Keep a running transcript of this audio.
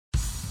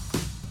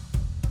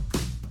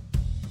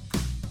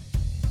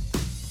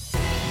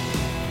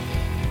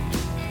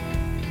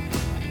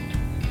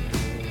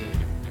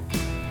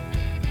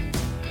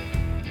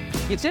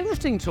It's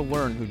interesting to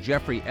learn who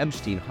Jeffrey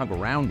Epstein hung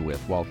around with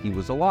while he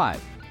was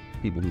alive.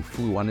 People who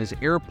flew on his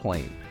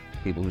airplane,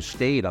 people who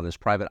stayed on his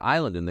private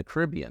island in the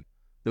Caribbean,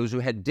 those who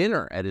had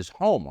dinner at his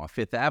home off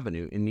Fifth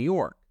Avenue in New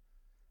York.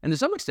 And to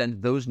some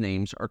extent, those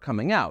names are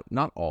coming out,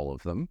 not all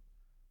of them.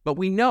 But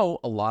we know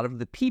a lot of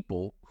the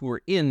people who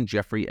are in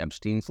Jeffrey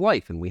Epstein's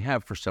life, and we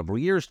have for several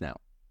years now.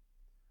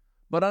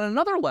 But on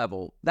another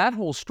level, that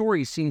whole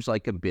story seems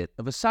like a bit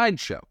of a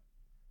sideshow,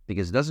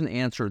 because it doesn't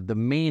answer the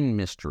main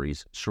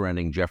mysteries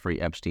surrounding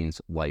Jeffrey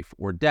Epstein's life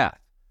or death.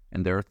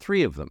 And there are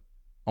three of them,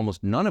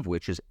 almost none of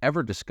which is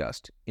ever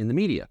discussed in the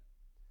media.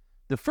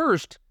 The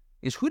first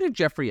is, who did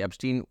Jeffrey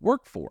Epstein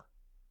work for?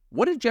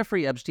 What did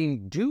Jeffrey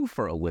Epstein do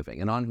for a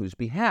living, and on whose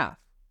behalf?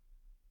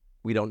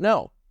 We don't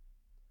know.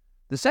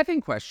 The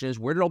second question is,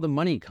 where did all the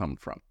money come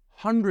from?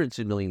 Hundreds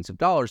of millions of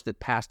dollars that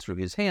passed through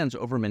his hands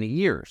over many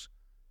years.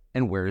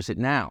 And where is it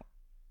now?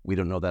 We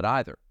don't know that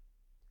either.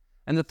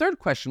 And the third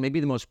question may be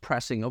the most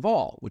pressing of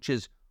all, which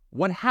is,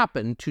 what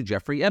happened to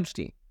Jeffrey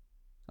Epstein?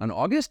 On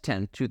August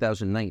 10,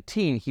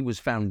 2019, he was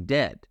found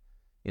dead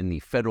in the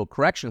Federal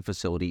Correction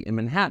Facility in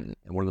Manhattan,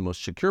 in one of the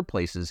most secure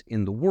places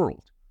in the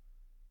world.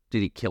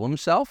 Did he kill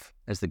himself,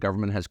 as the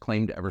government has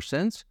claimed ever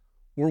since,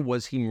 or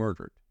was he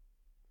murdered?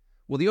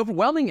 Well, the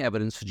overwhelming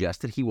evidence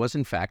suggests that he was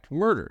in fact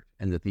murdered,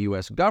 and that the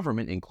U.S.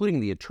 government,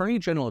 including the Attorney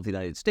General of the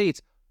United States,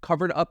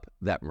 covered up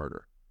that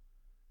murder.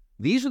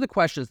 These are the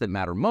questions that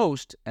matter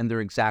most, and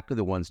they're exactly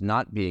the ones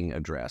not being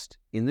addressed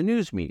in the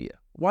news media.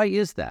 Why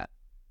is that?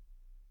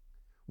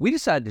 We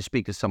decided to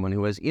speak to someone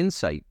who has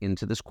insight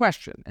into this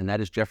question, and that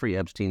is Jeffrey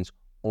Epstein's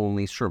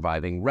only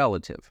surviving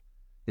relative.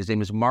 His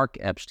name is Mark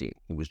Epstein.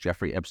 He was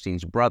Jeffrey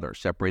Epstein's brother,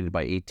 separated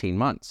by 18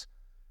 months.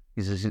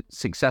 He's a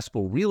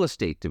successful real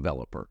estate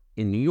developer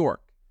in New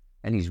York,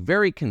 and he's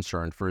very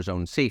concerned for his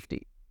own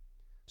safety.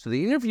 So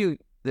the interview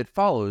that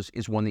follows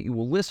is one that you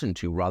will listen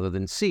to rather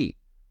than see.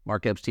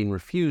 Mark Epstein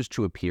refused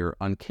to appear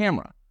on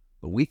camera,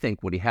 but we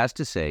think what he has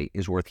to say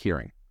is worth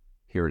hearing.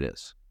 Here it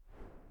is.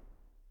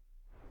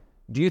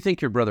 Do you think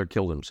your brother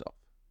killed himself?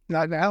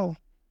 Not now.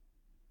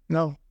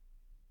 No.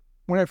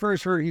 When I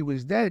first heard he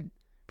was dead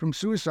from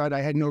suicide,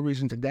 I had no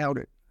reason to doubt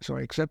it, so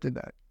I accepted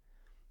that.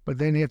 But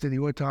then after the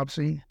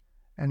autopsy,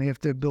 and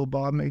after Bill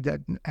Barr made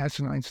that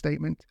asinine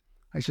statement,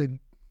 I said,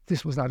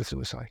 this was not a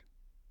suicide.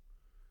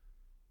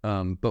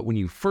 But when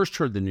you first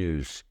heard the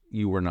news,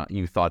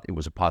 you thought it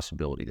was a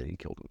possibility that he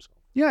killed himself.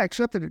 Yeah, I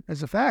accepted it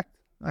as a fact.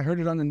 I heard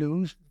it on the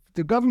news.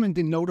 The government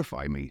didn't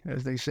notify me,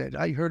 as they said.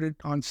 I heard it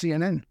on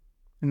CNN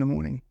in the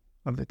morning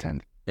of the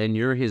 10th. And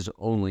you're his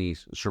only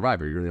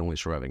survivor. You're the only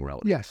surviving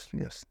relative. Yes.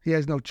 He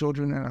has no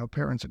children, and our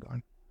parents are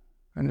gone.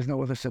 And there's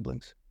no other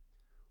siblings.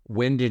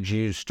 When did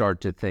you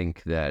start to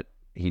think that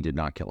he did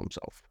not kill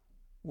himself?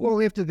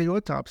 Well, after the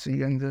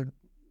autopsy, and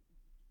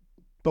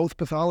both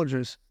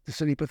pathologists, the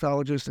city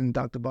pathologist and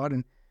Dr.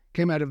 Barden,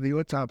 came out of the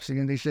autopsy,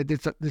 and they said,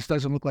 this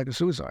doesn't look like a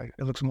suicide.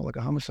 It looks more like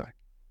a homicide.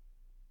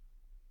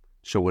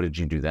 So what did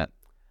you do then?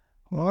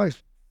 Well, I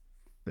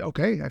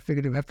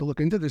figured I'd have to look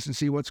into this and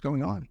see what's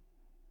going on.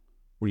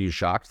 Were you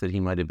shocked that he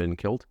might have been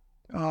killed?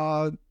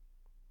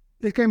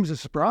 It came as a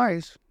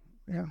surprise,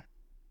 yeah.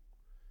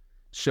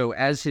 So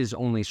as his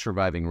only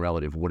surviving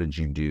relative, what did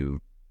you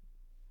do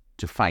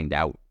to find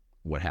out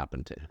what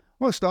happened to him?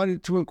 Well, I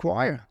started to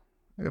inquire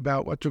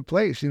about what took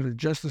place. The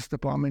Justice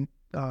Department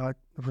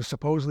was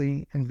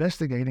supposedly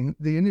investigating.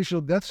 The initial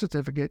death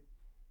certificate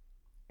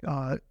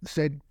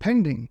said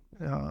pending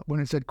when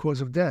it said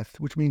cause of death,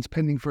 which means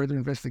pending further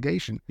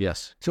investigation.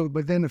 Yes. So,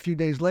 but then a few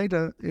days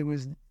later, it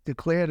was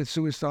declared a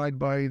suicide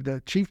by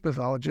the chief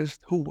pathologist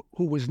who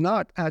was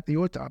not at the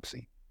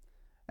autopsy.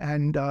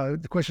 And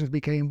the questions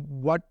became,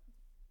 what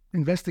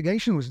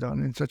investigation was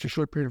done in such a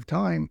short period of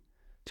time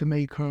to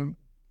make her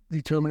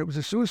determine it was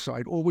a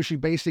suicide? Or was she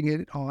basing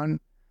it on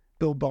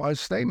Bill Barr's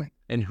statement?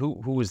 And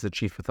who was the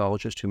chief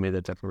pathologist who made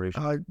that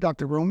declaration?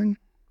 Dr. Roman.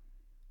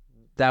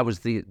 That was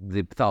the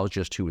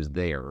pathologist who was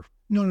there.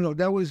 No,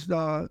 that was,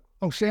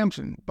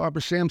 Sampson.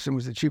 Barbara Sampson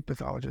was the chief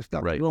pathologist.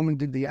 Dr. Right. Roman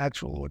did the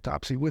actual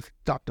autopsy with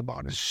Dr.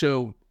 Barden.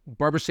 So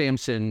Barbara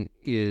Sampson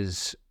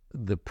is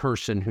the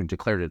person who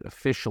declared it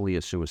officially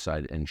a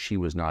suicide, and she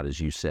was not, as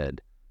you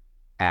said,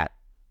 at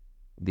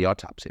the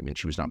autopsy. I mean,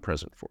 she was not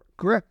present for it.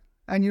 Correct.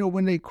 And,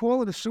 when they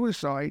call it a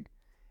suicide,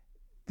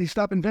 they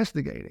stop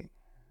investigating.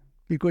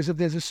 Because if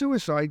there's a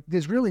suicide,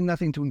 there's really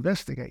nothing to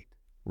investigate.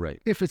 Right.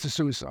 If it's a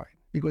suicide.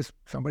 Because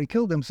somebody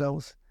killed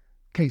themselves,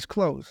 case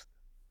closed.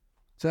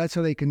 So that's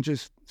how they can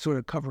just sort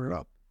of cover it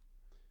up.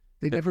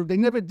 They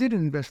never did an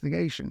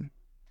investigation.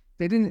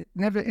 They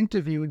never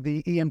interviewed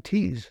the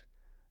EMTs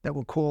that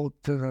were called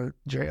to the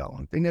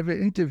jail. They never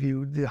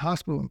interviewed the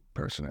hospital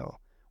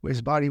personnel where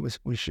his body was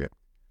shipped.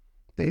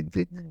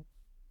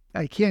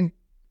 I can't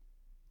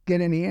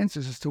get any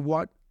answers as to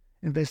what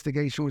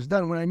investigation was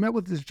done. When I met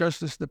with the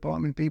Justice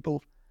Department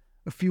people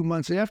a few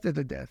months after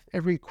the death,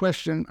 every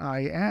question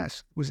I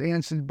asked was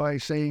answered by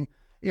saying,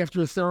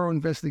 after a thorough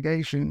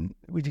investigation,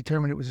 we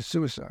determined it was a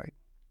suicide.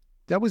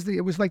 It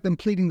was like them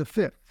pleading the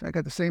fifth. I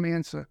got the same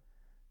answer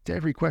to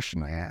every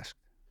question I asked.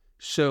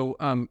 So,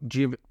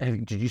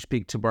 did you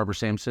speak to Barbara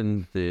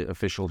Sampson, the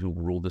official who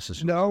ruled this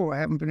as? No, I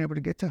haven't been able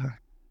to get to her.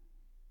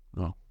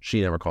 No,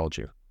 she never called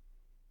you.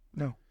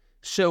 No.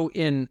 So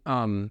in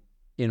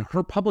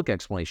her public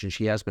explanation,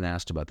 she has been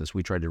asked about this.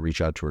 We tried to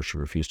reach out to her. She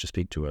refused to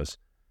speak to us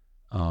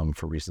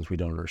for reasons we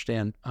don't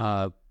understand.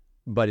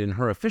 But in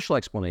her official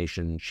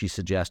explanation, she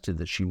suggested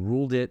that she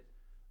ruled it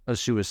a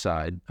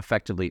suicide,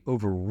 effectively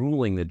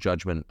overruling the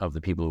judgment of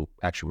the people who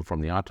actually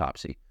performed the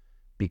autopsy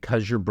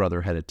because your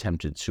brother had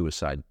attempted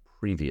suicide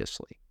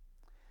previously.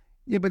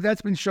 Yeah, but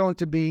that's been shown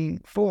to be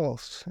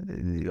false.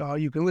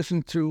 You can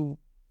listen to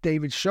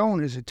David Schoen,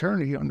 his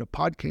attorney, on the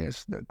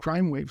podcast, the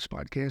Crime Waves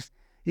podcast.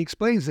 He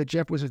explains that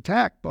Jeff was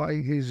attacked by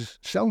his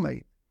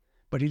cellmate,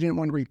 but he didn't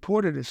want to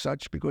report it as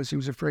such because he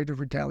was afraid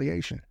of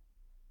retaliation.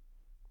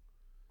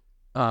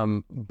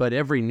 But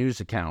every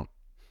news account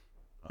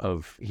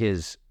of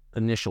his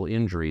initial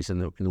injuries in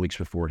the weeks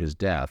before his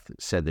death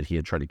said that he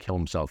had tried to kill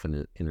himself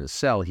in his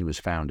cell. He was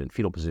found in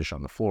fetal position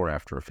on the floor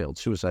after a failed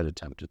suicide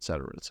attempt, et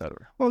cetera, et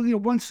cetera. Well,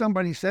 once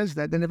somebody says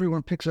that, then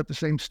everyone picks up the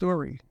same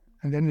story,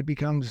 and then it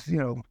becomes,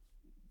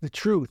 the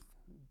truth,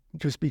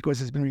 just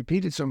because it's been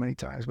repeated so many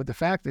times. But the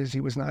fact is, he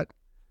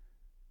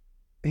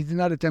did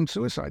not attempt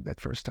suicide that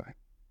first time.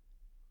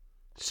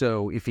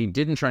 So if he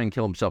didn't try and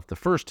kill himself the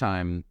first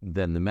time,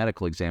 then the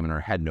medical examiner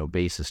had no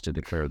basis to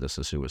declare this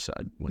a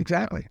suicide.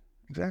 Exactly.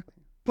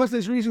 Plus,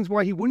 there's reasons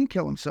why he wouldn't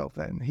kill himself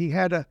then. He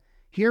had a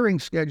hearing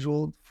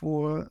scheduled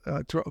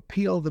to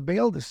appeal the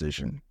bail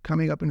decision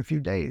coming up in a few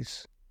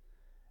days.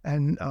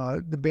 And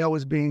the bail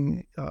was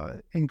being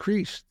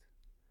increased.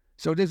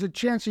 So there's a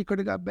chance he could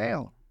have got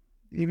bail.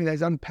 Even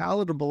as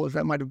unpalatable as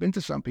that might have been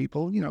to some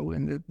people,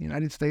 in the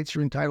United States,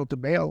 you're entitled to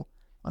bail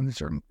under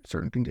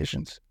certain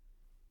conditions.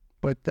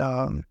 But,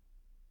 so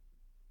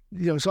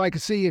I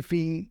could see if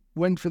he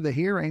went for the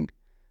hearing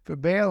for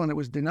bail and it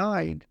was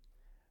denied,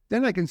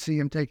 then I can see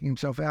him taking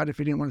himself out if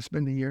he didn't want to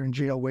spend a year in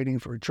jail waiting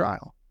for a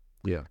trial.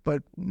 Yeah.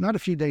 But not a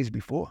few days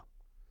before.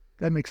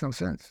 That makes no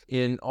sense.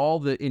 In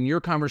your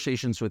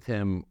conversations with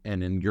him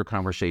and in your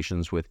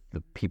conversations with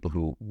the people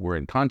who were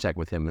in contact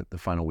with him at the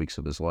final weeks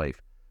of his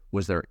life,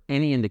 was there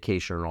any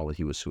indication at all that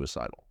he was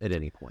suicidal at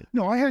any point?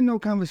 No, I had no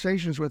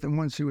conversations with him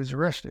once he was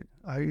arrested.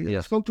 I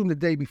spoke to him the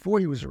day before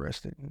he was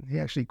arrested. He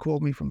actually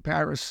called me from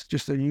Paris,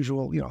 just the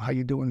usual, how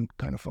you doing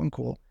kind of phone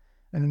call.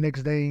 And the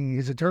next day,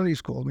 his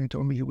attorneys called me and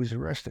told me he was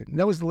arrested. And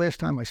that was the last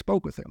time I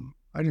spoke with him.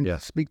 I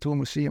didn't speak to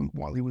him or see him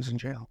while he was in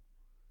jail.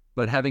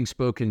 But having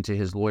spoken to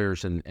his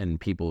lawyers and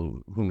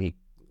people whom he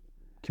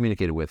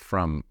communicated with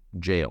from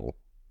jail,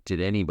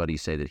 did anybody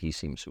say that he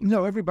seemed suicidal?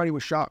 No, everybody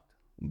was shocked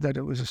that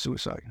it was a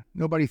suicide.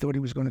 Nobody thought he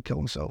was going to kill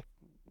himself.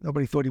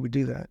 Nobody thought he would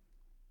do that.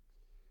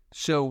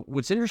 So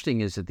what's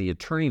interesting is that the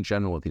Attorney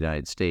General of the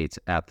United States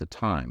at the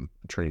time,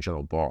 Attorney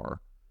General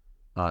Barr,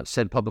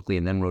 said publicly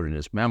and then wrote in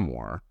his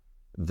memoir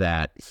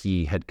that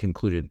he had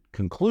concluded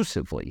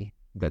conclusively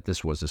that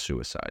this was a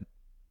suicide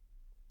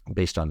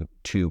based on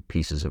two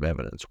pieces of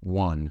evidence.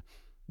 One,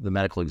 the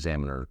medical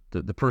examiner,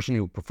 the person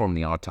who performed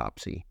the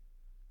autopsy,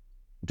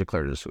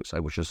 declared it a suicide,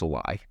 which is a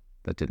lie.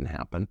 That didn't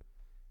happen.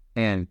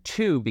 And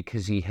two,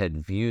 because he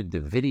had viewed the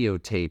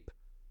videotape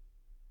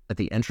at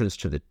the entrance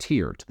to the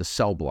tier, to the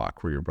cell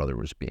block where your brother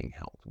was being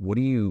held. What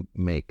do you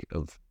make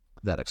of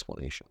that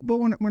explanation? But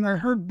when I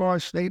heard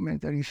Barr's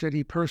statement that he said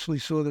he personally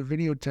saw the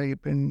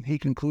videotape and he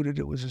concluded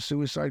it was a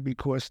suicide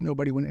because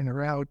nobody went in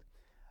or out,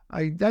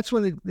 that's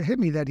when it hit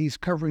me that he's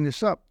covering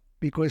this up,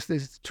 because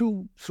there's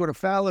two sort of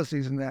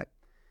fallacies in that.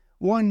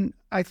 One,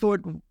 I thought,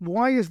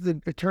 why is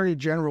the Attorney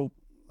General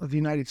of the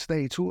United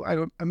States, who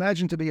I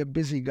imagine to be a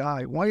busy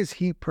guy, why is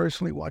he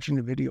personally watching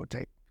the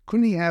videotape?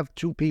 Couldn't he have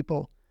two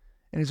people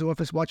in his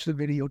office watch the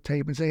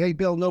videotape and say, hey,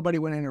 Bill, nobody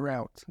went in or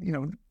out?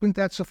 Wouldn't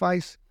that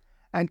suffice?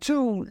 And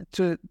two,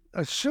 to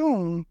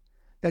assume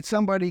that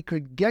somebody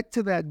could get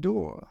to that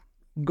door,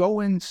 go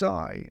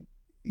inside,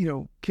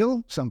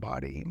 kill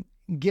somebody,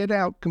 get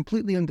out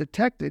completely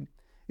undetected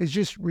is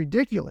just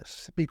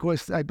ridiculous,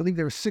 because I believe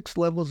there are 6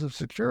 levels of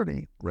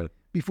security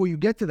before you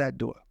get to that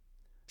door.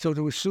 So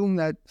to assume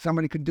that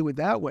somebody could do it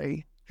that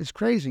way is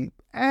crazy.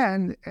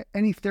 And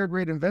any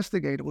third-rate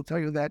investigator will tell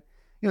you that,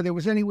 there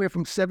was anywhere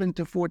from 7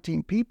 to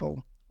 14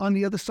 people on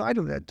the other side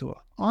of that door,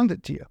 on the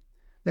tier,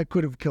 that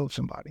could have killed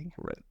somebody.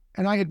 Right.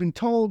 And I had been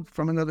told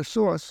from another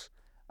source,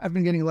 I've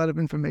been getting a lot of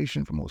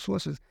information from all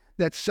sources,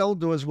 that cell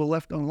doors were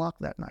left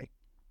unlocked that night.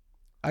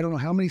 I don't know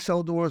how many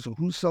cell doors or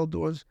whose cell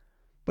doors,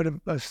 but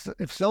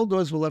if cell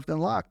doors were left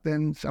unlocked,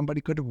 then somebody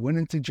could have went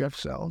into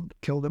Jeff's cell,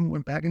 killed him,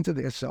 went back into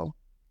their cell,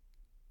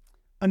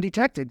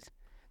 undetected.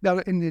 Now,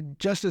 in the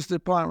Justice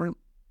Department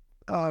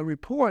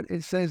report,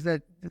 it says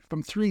that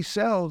from 3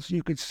 cells,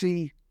 you could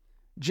see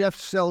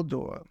Jeff's cell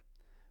door.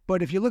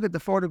 But if you look at the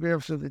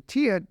photographs of the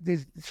tier,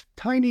 there's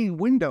tiny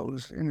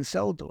windows in the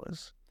cell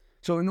doors.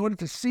 So in order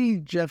to see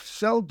Jeff's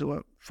cell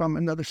door from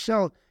another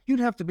cell, you'd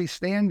have to be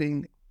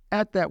standing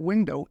at that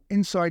window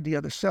inside the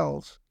other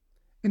cells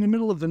in the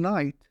middle of the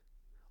night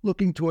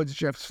looking towards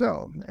Jeff's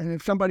cell. And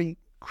if somebody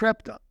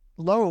crept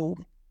low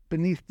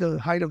beneath the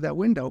height of that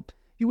window,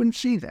 you wouldn't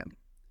see them.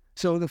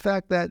 So the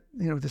fact that,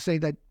 to say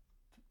that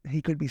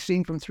he could be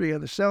seen from 3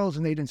 other cells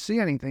and they didn't see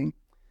anything,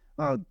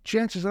 well,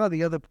 chances are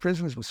the other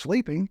prisoners were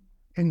sleeping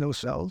in those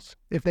cells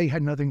if they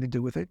had nothing to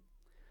do with it.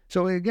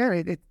 So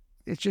again,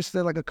 it's just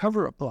like a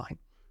cover-up line.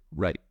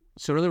 Right.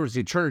 So in other words,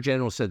 the Attorney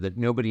General said that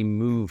nobody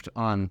moved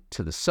on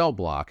to the cell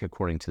block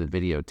according to the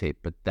videotape,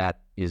 but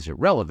that is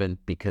irrelevant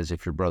because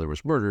if your brother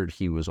was murdered,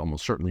 he was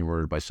almost certainly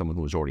murdered by someone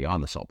who was already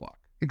on the cell block.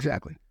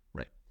 Exactly.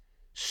 Right.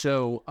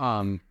 So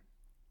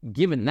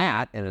given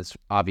that, and it's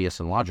obvious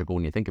and logical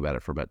when you think about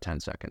it for about 10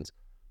 seconds,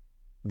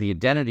 the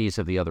identities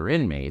of the other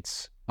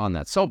inmates on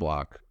that cell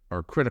block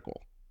are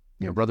critical.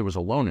 Your brother was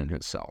alone in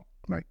his cell.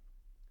 Right.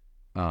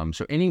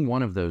 So any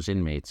one of those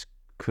inmates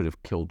could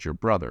have killed your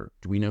brother.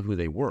 Do we know who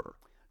they were?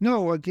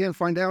 No, I can't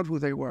find out who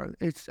they were.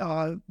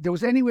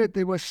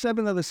 There were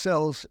 7 other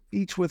cells,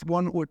 each with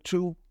 1 or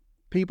 2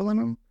 people in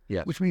them.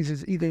 Yes. Which means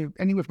it's either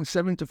anywhere from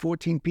 7 to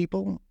 14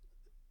 people,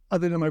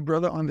 other than my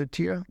brother on the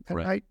tier that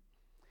night.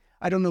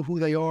 I don't know who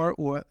they are,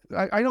 or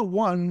I know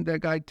one, that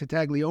guy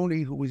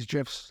Tattaglione, who was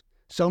Jeff's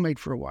cellmate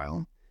for a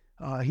while.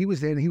 He was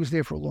there, and he was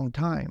there for a long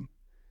time.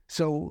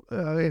 So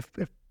if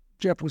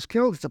Jeff was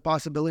killed, it's a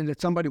possibility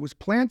that somebody was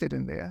planted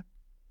in there.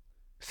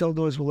 Cell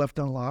doors were left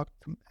unlocked.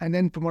 And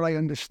then from what I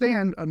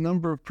understand, a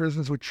number of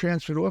prisoners were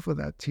transferred off of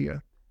that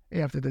tier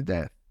after the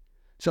death.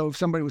 So if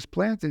somebody was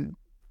planted,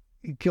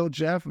 he killed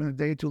Jeff, and a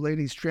day or 2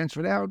 later he's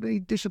transferred out, he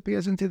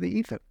disappears into the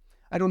ether.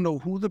 I don't know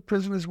who the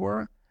prisoners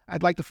were.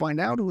 I'd like to find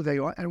out who they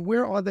are, and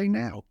where are they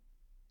now?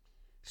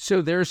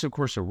 So there's, of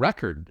course, a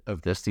record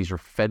of this. These are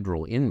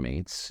federal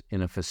inmates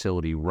in a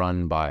facility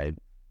run by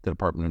the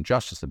Department of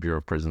Justice, the Bureau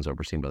of Prisons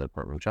overseen by the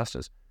Department of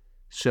Justice.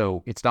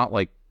 So it's not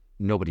like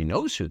nobody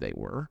knows who they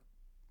were.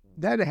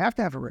 They'd have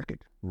to have a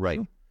record. Right.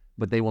 Sure.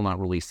 But they will not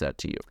release that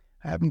to you.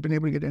 I haven't been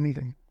able to get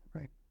anything.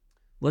 Right.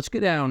 Let's go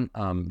down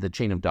the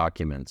chain of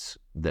documents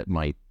that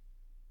might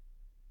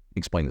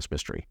explain this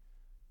mystery.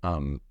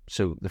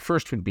 So the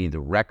first would be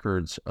the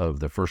records of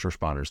the first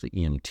responders, the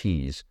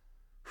EMTs,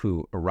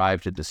 who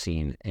arrived at the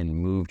scene and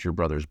moved your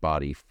brother's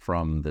body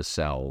from the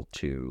cell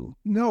to...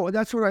 No,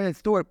 that's what I had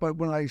thought. But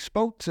when I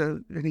spoke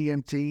to an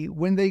EMT,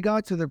 when they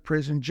got to the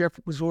prison, Jeff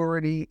was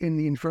already in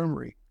the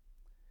infirmary.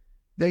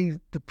 The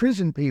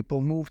prison people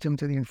moved him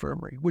to the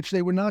infirmary, which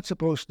they were not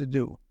supposed to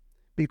do,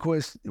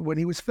 because when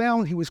he was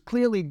found, he was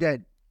clearly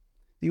dead.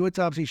 The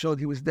autopsy showed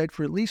he was dead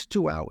for at least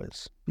 2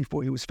 hours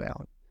before he was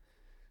found.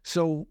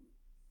 So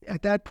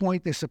at that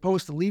point, they're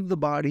supposed to leave the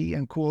body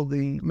and call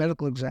the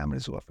medical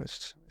examiner's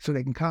office so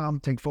they can come,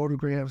 take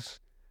photographs,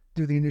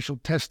 do the initial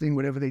testing,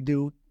 whatever they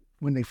do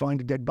when they find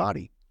a dead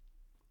body.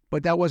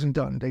 But that wasn't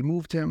done. They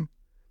moved him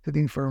to the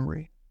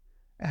infirmary.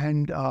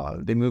 And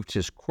they moved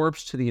his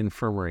corpse to the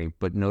infirmary,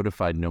 but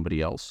notified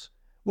nobody else?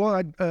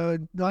 Well, a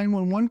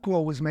 911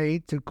 call was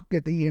made to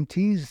get the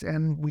EMTs,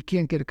 and we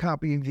can't get a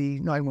copy of the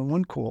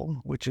 911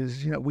 call, which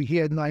is, we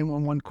hear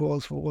 911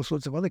 calls for all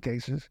sorts of other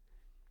cases.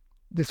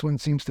 This one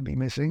seems to be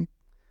missing.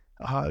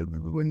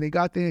 When they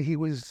got there, he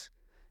was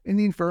in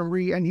the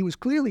infirmary, and he was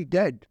clearly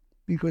dead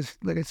because,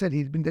 like I said,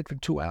 he'd been dead for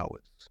 2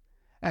 hours.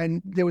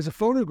 And there was a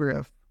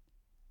photograph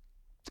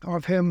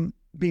of him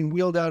being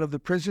wheeled out of the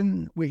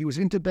prison where he was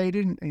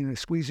intubated and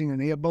squeezing an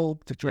air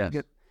bulb to try to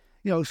get,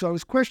 so I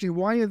was questioning,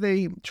 why are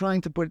they trying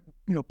to put,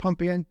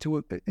 pump air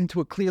into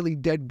a clearly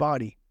dead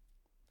body?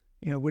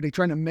 Were they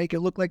trying to make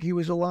it look like he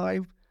was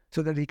alive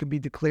so that he could be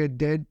declared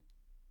dead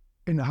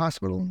in the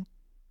hospital?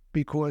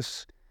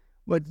 Because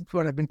what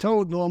I've been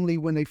told, normally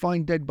when they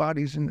find dead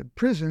bodies in the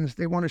prisons,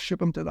 they want to ship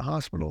them to the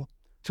hospital.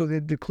 So they're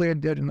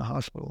declared dead in the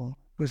hospital.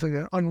 Because like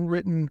an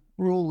unwritten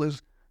rule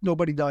is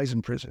nobody dies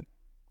in prison.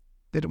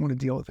 They don't want to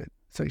deal with it.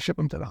 So they ship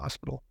him to the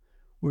hospital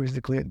where he's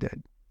declared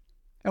dead.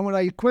 And when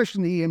I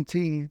questioned the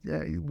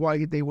EMT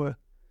why they were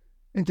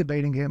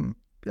intubating him,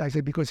 I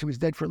said, because he was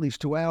dead for at least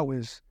 2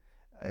 hours.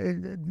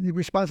 The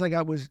response I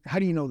got was, how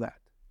do you know that?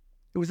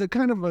 It was a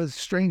kind of a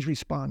strange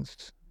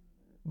response,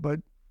 but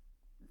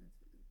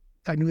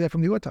I knew that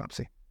from the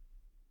autopsy.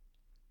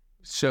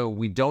 So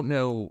we don't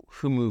know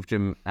who moved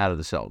him out of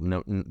the cell.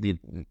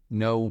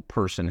 No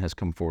person has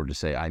come forward to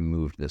say, I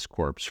moved this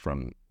corpse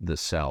from the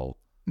cell.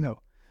 No.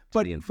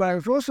 But I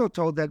was also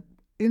told that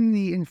in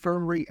the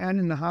infirmary and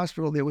in the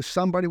hospital, there was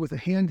somebody with a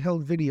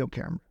handheld video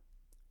camera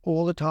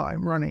all the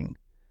time running,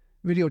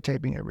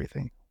 videotaping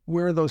everything.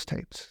 Where are those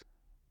tapes?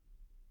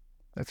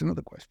 That's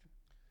another question.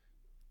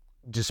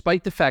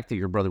 Despite the fact that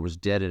your brother was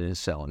dead in his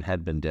cell and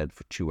had been dead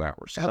for 2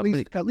 hours. At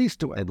least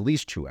 2 hours. At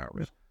least 2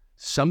 hours.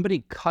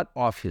 Somebody cut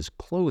off his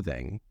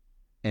clothing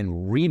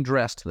and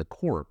redressed the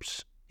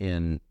corpse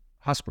in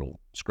hospital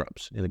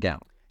scrubs, in a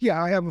gown. Yeah,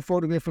 I have a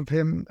photograph of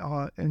him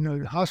in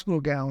a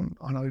hospital gown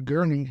on a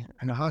gurney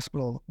in a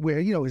hospital where,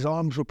 his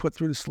arms were put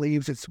through the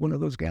sleeves. It's one of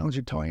those gowns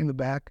you tie in the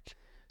back.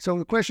 So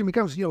the question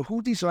becomes,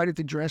 who decided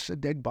to dress a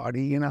dead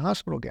body in a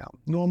hospital gown?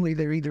 Normally,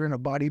 they're either in a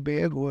body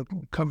bag or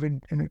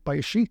covered by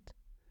a sheet.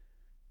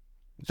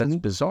 That's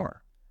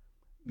bizarre.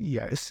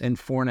 Yes. And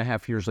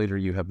 4.5 years later,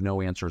 you have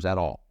no answers at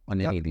all on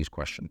any of these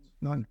questions.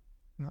 None.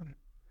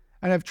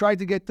 And I've tried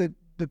to get the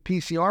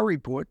PCR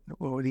report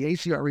or the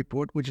ACR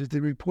report, which is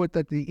the report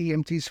that the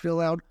EMTs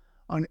fill out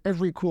on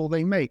every call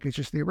they make. It's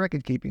just their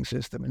record-keeping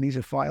system, and these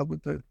are filed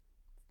with the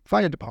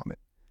fire department.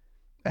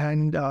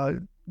 And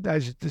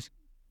as this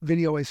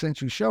video I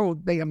sent you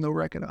showed, they have no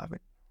record of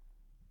it.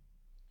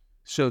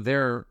 So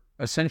there are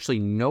essentially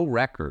no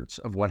records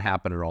of what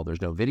happened at all.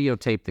 There's no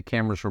videotape. The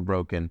cameras were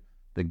broken.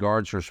 The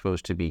guards who are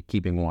supposed to be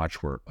keeping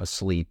watch were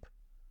asleep.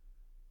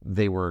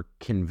 They were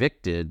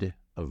convicted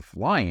of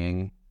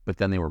lying, but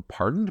then they were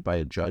pardoned by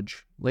a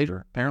judge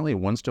later. Apparently,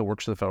 one still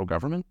works for the federal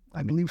government.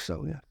 I believe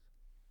so, yeah.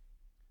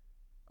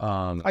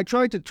 I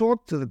tried to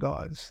talk to the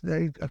guards.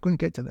 I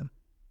couldn't get to them.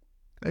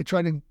 I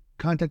tried to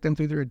contact them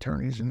through their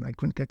attorneys, and I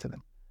couldn't get to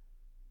them.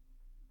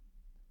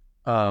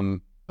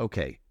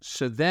 Okay,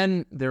 so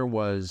then there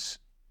was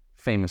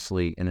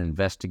famously an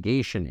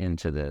investigation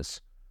into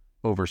this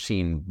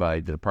overseen by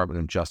the Department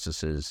of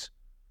Justice's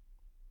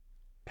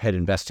head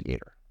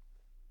investigator.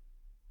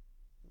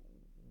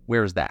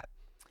 Where is that?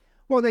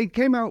 Well, they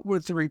came out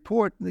with a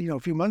report, a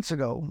few months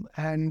ago,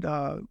 and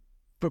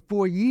for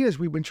 4 years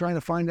we've been trying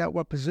to find out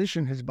what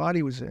position his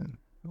body was in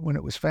when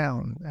it was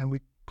found, and we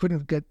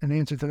couldn't get an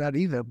answer to that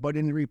either. But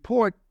in the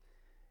report,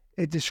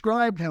 it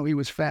described how he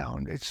was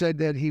found. It said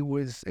that he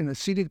was in a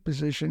seated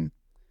position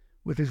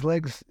with his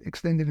legs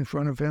extended in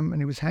front of him,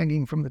 and he was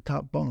hanging from the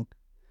top bunk.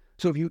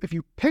 So if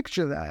you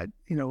picture that,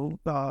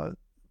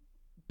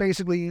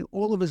 basically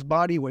all of his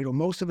body weight, or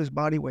most of his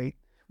body weight,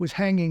 was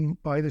hanging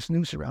by this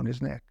noose around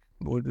his neck,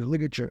 or the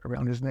ligature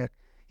around his neck.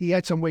 He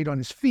had some weight on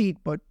his feet,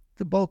 but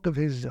the bulk of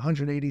his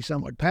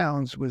 180-some-odd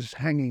pounds was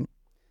hanging.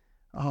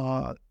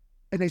 And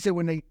they said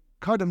when they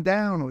cut him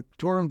down or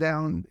tore him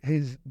down,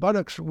 his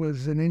buttocks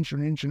was an inch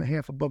and a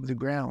half above the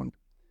ground.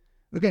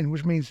 Again,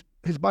 which means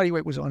his body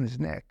weight was on his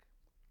neck.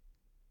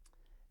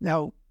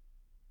 Now,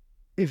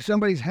 if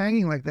somebody's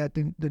hanging like that,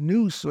 the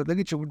noose or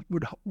ligature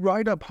would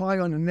ride up high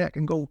on the neck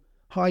and go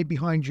high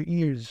behind your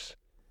ears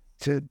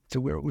to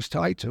where it was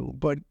tied to.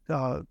 But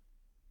the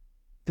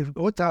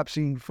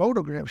autopsy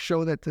photographs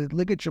show that the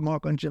ligature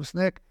mark on Jeff's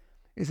neck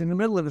is in the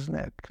middle of his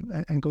neck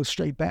and goes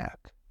straight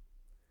back,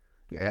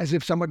 as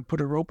if someone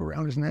put a rope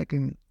around his neck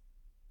and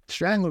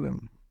strangled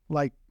him,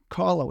 like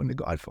Carlo in The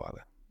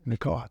Godfather, in the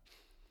car.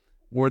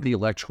 Or the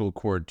electrical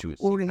cord to his...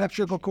 Or the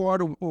electrical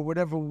cord or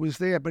whatever was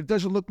there, but it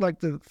doesn't look like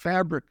the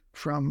fabric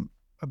from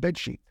a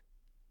bedsheet.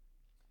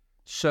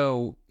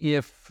 So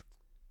if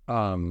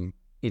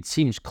it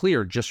seems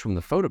clear just from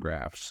the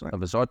photographs of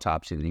his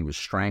autopsy that he was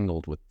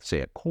strangled with, say,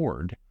 a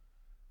cord,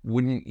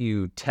 wouldn't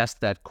you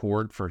test that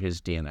cord for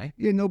his DNA?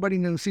 Yeah,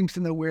 nobody seems to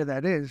know where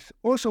that is.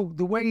 Also,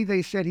 the way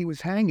they said he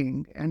was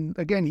hanging, and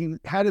again, he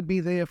had to be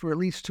there for at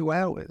least 2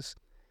 hours.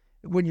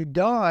 When you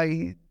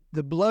die,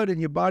 the blood in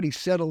your body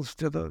settles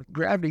to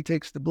gravity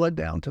takes the blood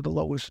down to the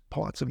lowest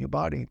parts of your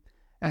body,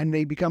 and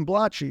they become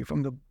blotchy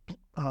from the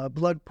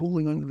blood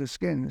pooling under the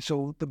skin.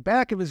 So the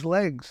back of his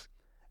legs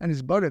and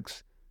his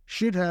buttocks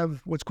should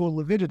have what's called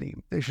lividity.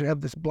 They should have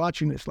this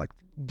blotchiness, like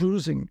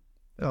bruising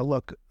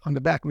look on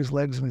the back of his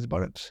legs and his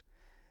buttocks.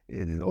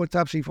 The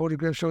autopsy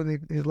photographs show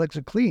that his legs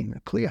are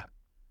clear.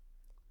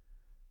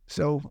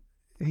 So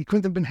he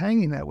couldn't have been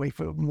hanging that way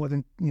for more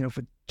than,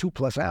 for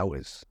 2+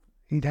 hours.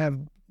 He'd have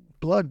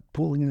blood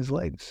pooling in his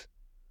legs,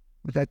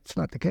 but that's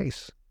not the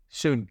case.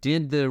 So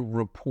did the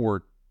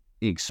report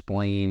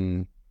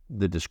explain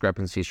the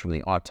discrepancies from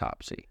the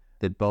autopsy,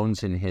 that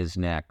bones in his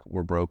neck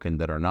were broken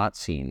that are not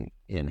seen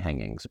in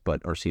hangings, but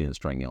are seen in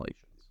strangulations?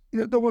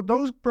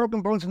 Those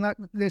broken bones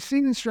they're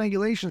seen in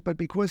strangulations, but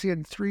because he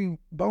had 3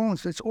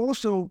 bones, it's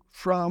also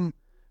from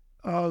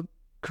a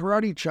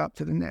karate chop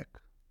to the neck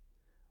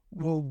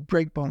will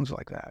break bones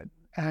like that.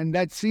 And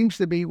that seems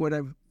to be what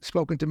I've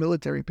spoken to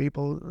military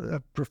people, a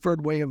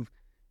preferred way of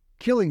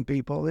killing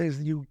people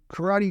is you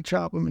karate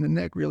chop them in the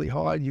neck really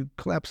hard, you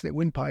collapse their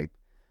windpipe,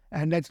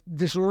 and that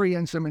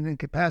disorients them and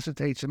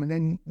incapacitates them, and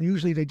then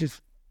usually they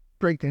just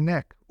break their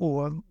neck,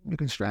 or you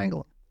can strangle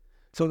them.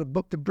 So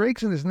the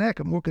breaks in his neck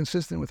are more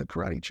consistent with a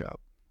karate chop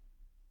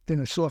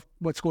than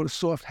what's called a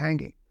soft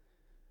hanging.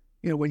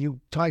 When you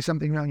tie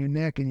something around your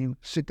neck and you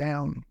sit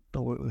down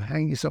or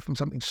hang yourself from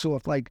something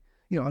soft, like,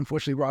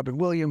 unfortunately Robin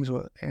Williams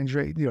or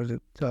Andre,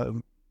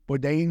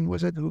 Bourdain,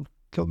 was it, who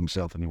killed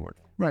himself?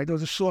 Right,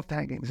 those are soft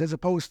hangings, as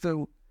opposed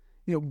to,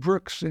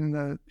 Brooks in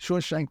the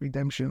Shawshank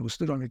Redemption, who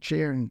stood on a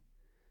chair and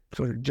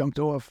sort of jumped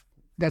off.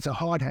 That's a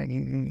hard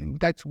hanging.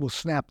 That will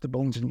snap the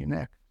bones in your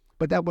neck.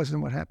 But that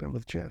wasn't what happened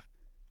with Jeff.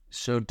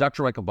 So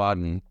Dr.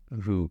 Reichelboden,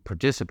 who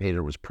participated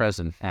or was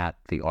present at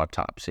the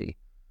autopsy,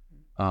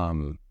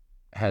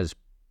 has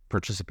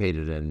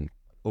participated in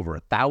over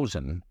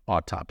 1,000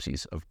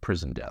 autopsies of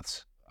prison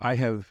deaths. I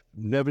have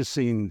never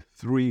seen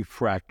 3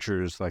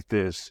 fractures like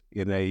this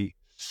in a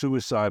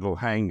suicidal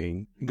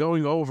hanging.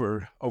 Going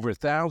over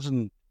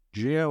 1,000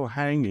 jail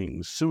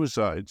hangings,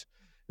 suicides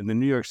in the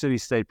New York City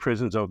state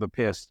prisons over the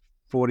past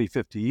 40,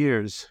 50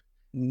 years,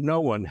 no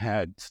one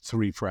had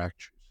 3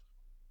 fractures.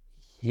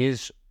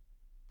 His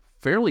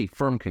fairly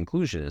firm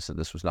conclusion is that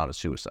this was not a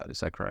suicide. Is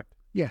that correct?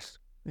 Yes.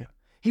 Yeah.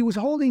 He was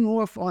holding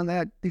off on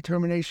that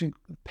determination,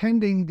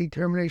 pending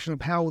determination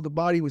of how the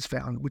body was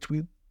found, which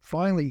we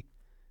finally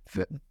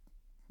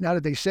now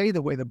that they say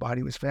the way the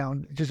body was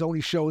found, it just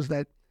only shows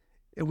that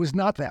it was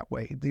not that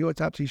way. The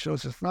autopsy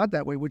shows it's not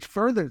that way, which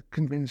further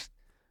convinced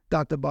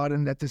Dr.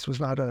 Barton that this was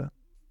not a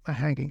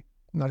hanging,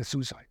 not a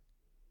suicide.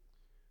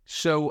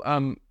 So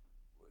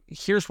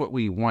here's what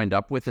we wind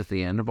up with at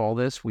the end of all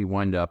this. We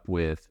wind up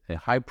with a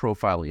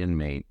high-profile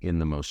inmate in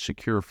the most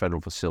secure federal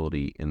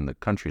facility in the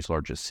country's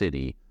largest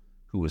city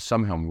who was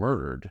somehow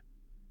murdered,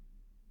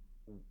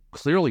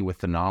 clearly with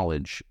the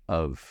knowledge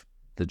of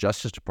the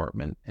Justice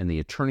Department, and the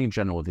Attorney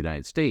General of the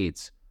United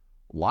States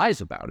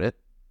lies about it,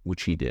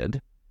 which he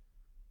did,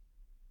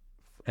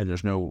 and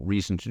there's no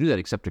reason to do that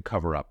except to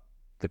cover up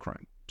the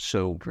crime.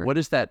 So Correct. what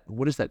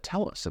does that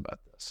tell us about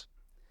this?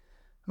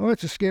 Oh,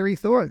 it's a scary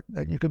thought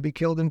that you could be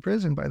killed in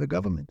prison by the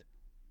government.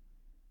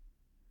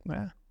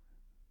 Yeah.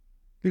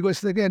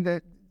 Because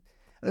again,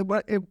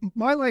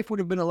 my life would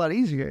have been a lot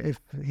easier if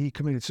he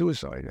committed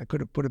suicide. I could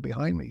have put it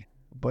behind me.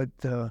 But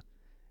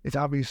it's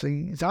obvious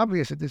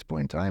at this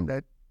point in time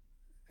that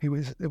it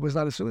was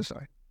not a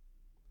suicide.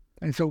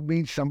 And so it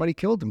means somebody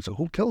killed him. So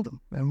who killed him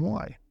and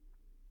why?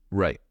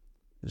 Right.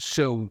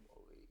 So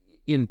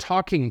in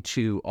talking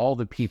to all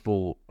the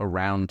people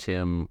around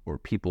him or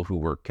people who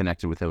were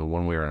connected with him in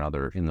one way or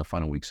another in the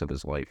final weeks of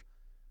his life,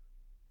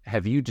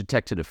 have you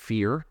detected a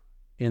fear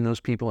in those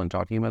people in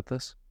talking about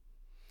this?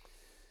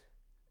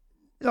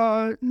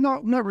 No,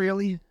 not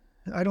really.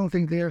 I don't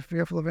think they're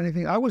fearful of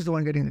anything. I was the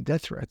one getting the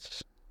death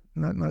threats,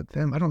 not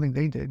them. I don't think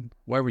they did.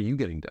 Why were you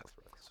getting death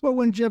threats? Well,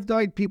 when Jeff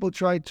died, people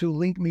tried to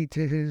link me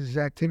to his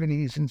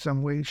activities in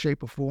some way,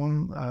 shape, or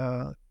form.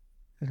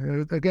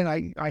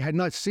 Again, I had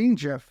not seen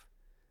Jeff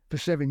for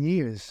 7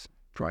 years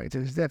prior to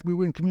his death. We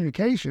were in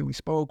communication. We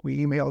spoke, we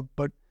emailed,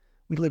 but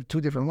we lived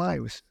two different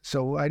lives.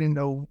 So I didn't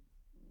know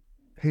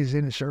his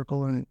inner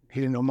circle and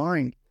he didn't know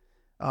mine.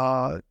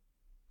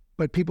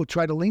 But people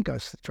tried to link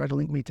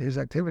me to his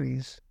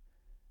activities.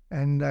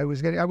 And I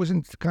was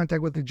in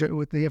contact with the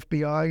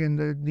FBI and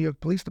the New York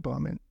Police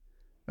Department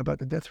about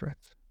the death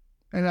threats.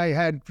 And I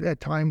had, at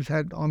times,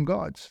 had armed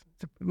guards.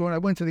 When I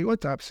went to the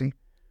autopsy,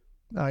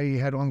 I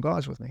had armed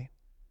guards with me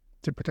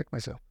to protect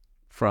myself.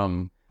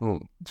 From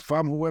whom?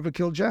 From whoever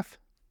killed Jeff.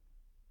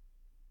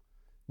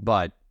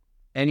 But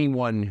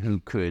anyone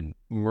who could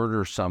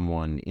murder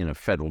someone in a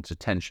federal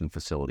detention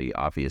facility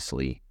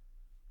obviously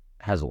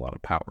has a lot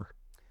of power.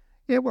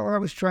 Yeah, well, I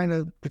was trying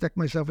to protect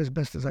myself as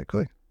best as I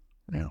could.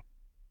 Yeah.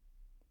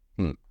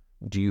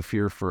 Do you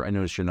fear for, I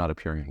notice you're not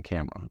appearing on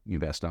camera.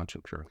 You've asked not to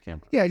appear on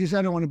camera. Yeah,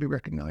 I don't want to be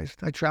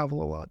recognized. I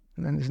travel a lot,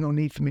 and there's no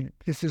need for me.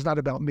 This is not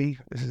about me.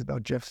 This is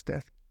about Jeff's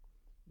death.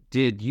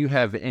 Did you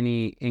have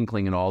any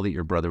inkling at all that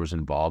your brother was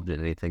involved in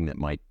anything that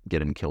might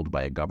get him killed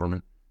by a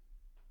government?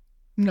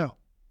 No.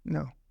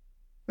 Like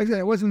I said,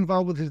 I wasn't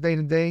involved with his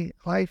day-to-day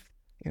life,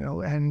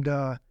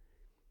 and,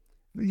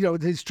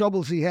 his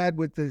troubles he had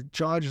with the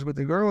charges with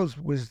the girls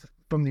was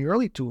from the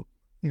early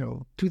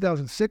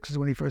 2006 is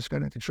when he first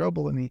got into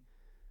trouble, and he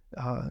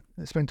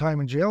spent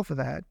time in jail for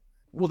that.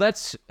 Well,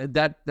 that's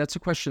a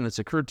question that's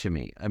occurred to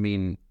me. I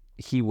mean,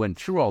 he went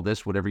through all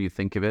this, whatever you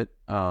think of it,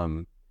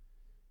 and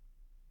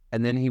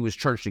then he was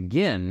charged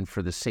again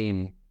for the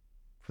same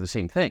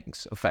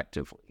things,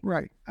 effectively.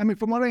 Right. I mean,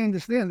 from what I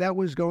understand,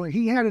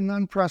 he had a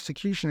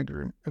non-prosecution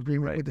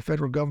agreement with the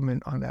federal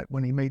government on that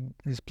when he made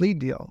his plea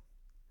deal.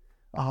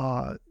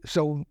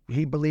 So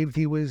he believed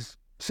he was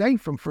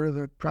safe from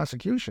further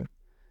prosecution.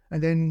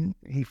 And then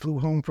he flew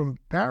home from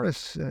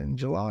Paris in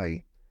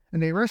July,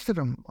 and they arrested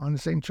him on the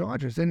same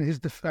charges.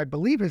 And I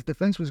believe his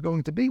defense was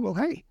going to be, well,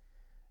 hey,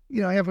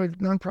 I have a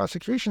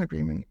non-prosecution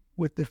agreement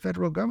with the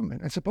federal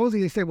government. And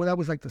supposedly they said, well, that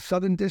was like the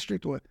Southern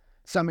District or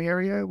some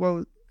area.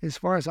 Well, as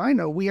far as I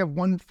know, we have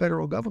one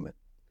federal government.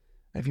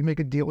 And if you make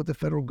a deal with the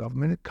federal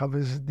government, it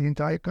covers the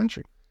entire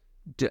country.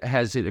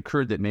 Has it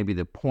occurred that maybe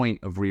the point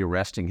of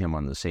rearresting him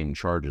on the same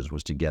charges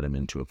was to get him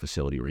into a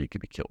facility where he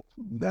could be killed?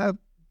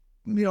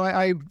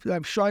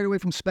 I've shied away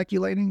from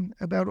speculating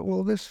about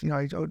all of this.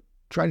 I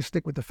try to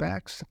stick with the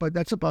facts, but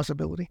that's a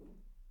possibility.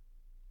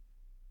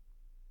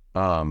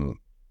 Do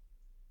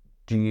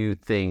you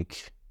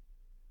think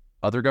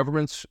other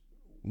governments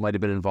might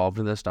have been involved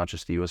in this, not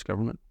just the U.S.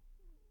 government?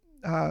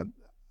 I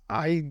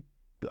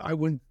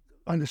would,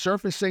 on the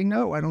surface, say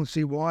no. I don't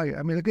see why.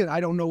 I mean, again, I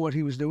don't know what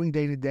he was doing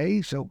day to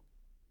day, so,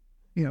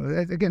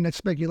 again, that's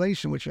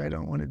speculation, which I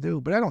don't want to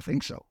do, but I don't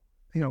think so.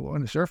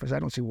 On the surface, I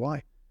don't see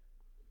why.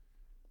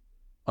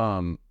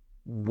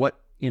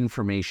 What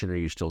information are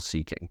you still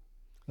seeking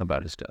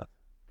about his death?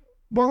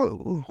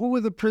 Well, who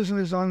were the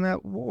prisoners on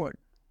that ward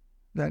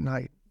that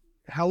night?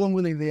 How long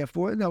were they there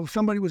for? If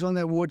somebody was on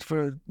that ward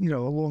for, a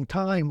long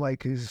time,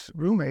 like his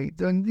roommate,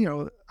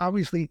 then,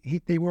 obviously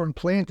they weren't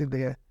planted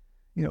there,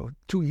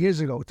 2 years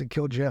ago to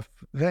kill Jeff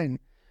then.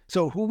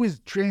 So who was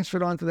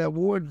transferred onto that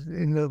ward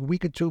in the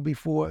week or two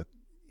before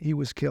he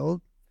was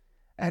killed?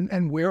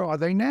 And where are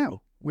they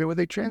now? Where were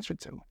they transferred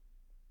to?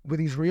 Were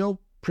these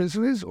real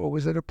prisoners, or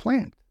was it a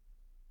plant?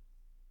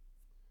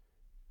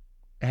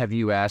 Have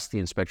you asked the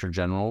Inspector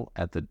General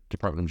at the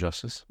Department of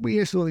Justice? We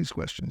asked all these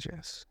questions,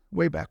 yes,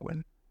 way back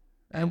when.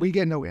 And we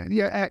get no answer.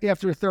 Yeah,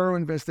 after a thorough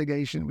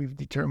investigation, we've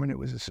determined it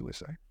was a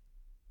suicide.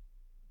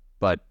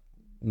 but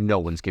no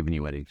one's given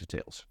you any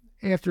details.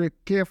 After a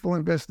careful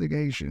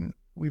investigation,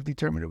 we've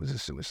determined it was a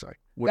suicide.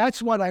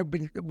 That's what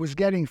was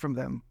getting from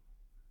them.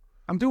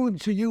 I'm doing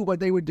to you what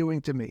they were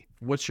doing to me.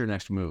 What's your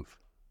next move?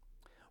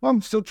 Well,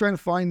 I'm still trying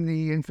to find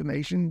the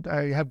information.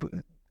 I have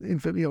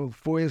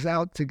FOIAs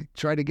out to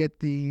try to get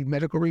the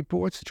medical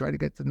reports, to try to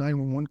get the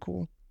 911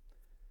 call,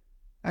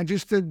 and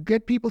just to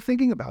get people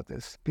thinking about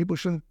this. People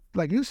shouldn't,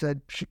 like you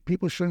said,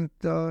 people shouldn't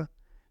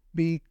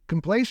be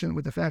complacent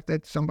with the fact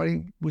that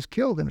somebody was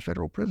killed in a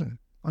federal prison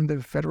under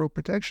federal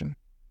protection.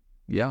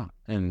 Yeah,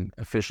 and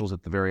officials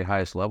at the very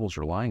highest levels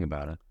are lying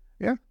about it.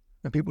 Yeah,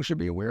 and people should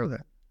be aware of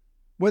that.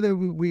 Whether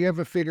we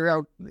ever figure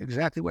out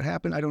exactly what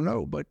happened, I don't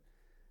know, but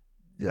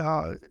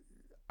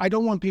I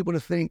don't want people to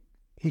think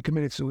he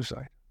committed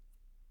suicide,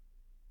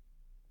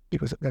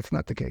 because that's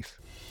not the case.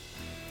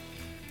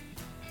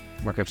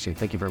 Mark Epstein,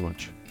 thank you very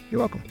much. You're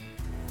welcome.